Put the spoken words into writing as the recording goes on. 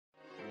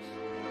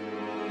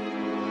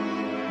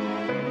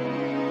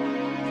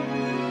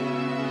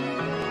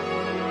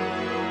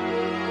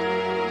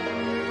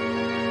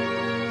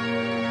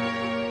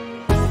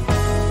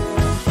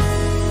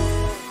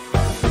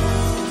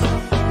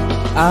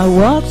I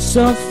walked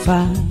so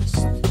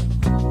fast,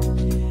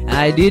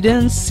 I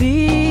didn't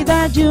see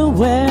that you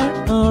were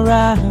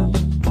around.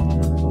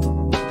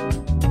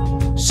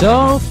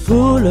 So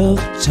full of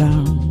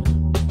charm,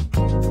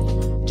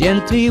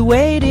 gently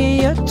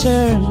waiting your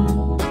turn.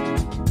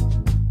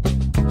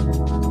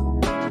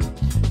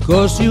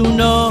 'Cause you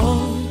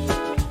know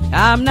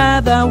I'm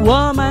not that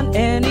woman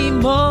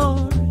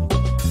anymore,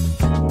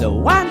 the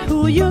one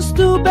who used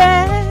to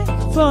beg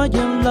for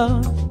your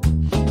love.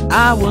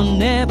 I will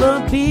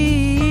never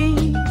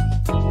be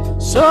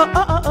so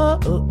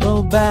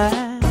bad.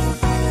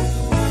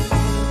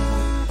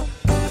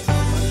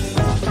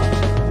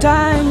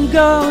 Time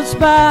goes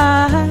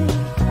by,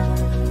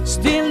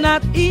 still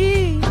not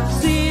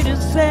easy to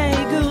say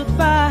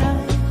goodbye.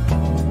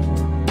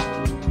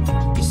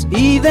 It's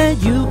either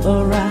you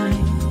or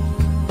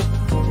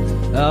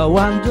I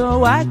wonder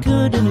why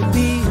couldn't it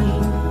be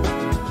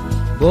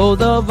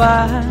both of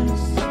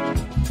us?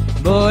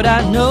 But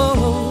I know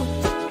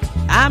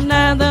I'm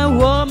not the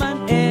woman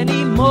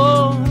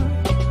anymore,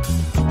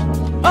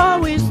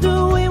 always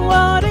doing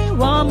what they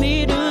want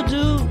me to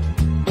do.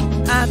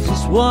 I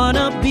just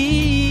wanna be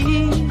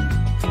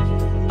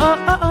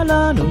all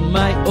on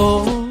my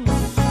own.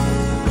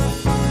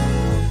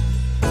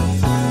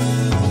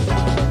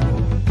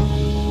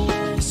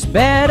 It's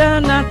better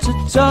not to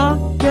talk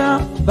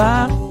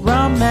about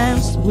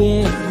romance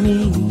with me.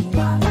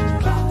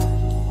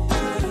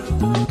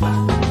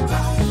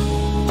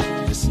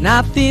 There's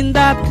nothing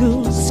that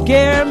could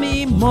scare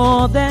me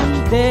more than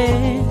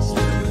this.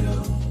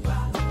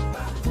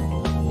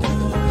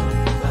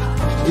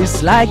 It's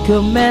like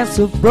a mess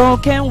of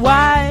broken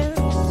wires,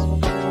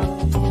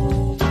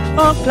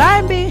 or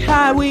climbing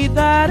high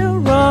without a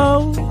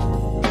rope.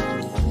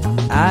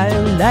 I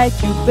like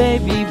you,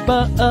 baby,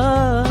 but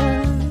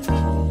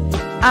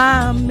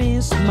I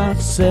miss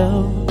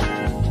myself.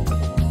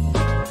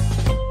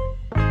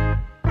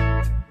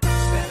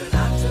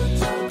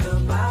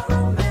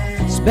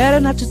 It's better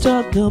not to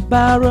talk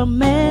about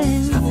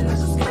romance,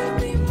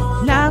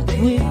 not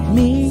with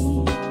me.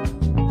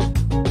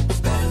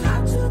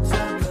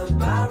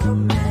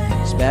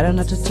 It's better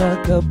not to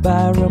talk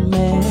about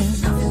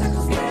romance,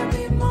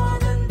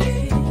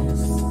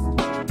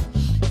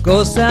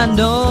 'cause I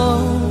know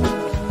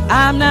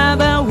I'm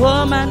not a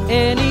woman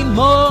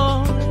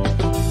anymore,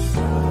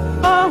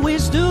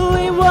 always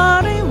doing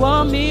what they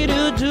want me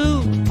to do.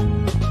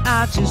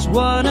 I just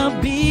wanna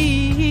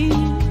be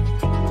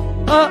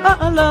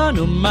alone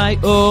on my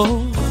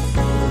own.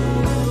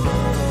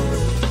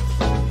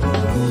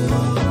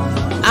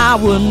 I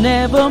will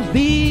never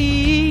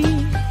be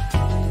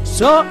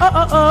so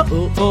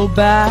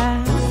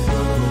bad,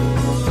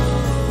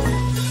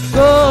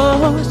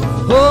 'cause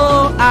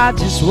I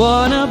just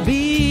wanna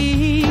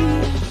be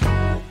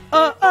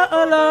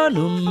alone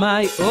on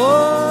my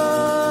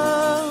own.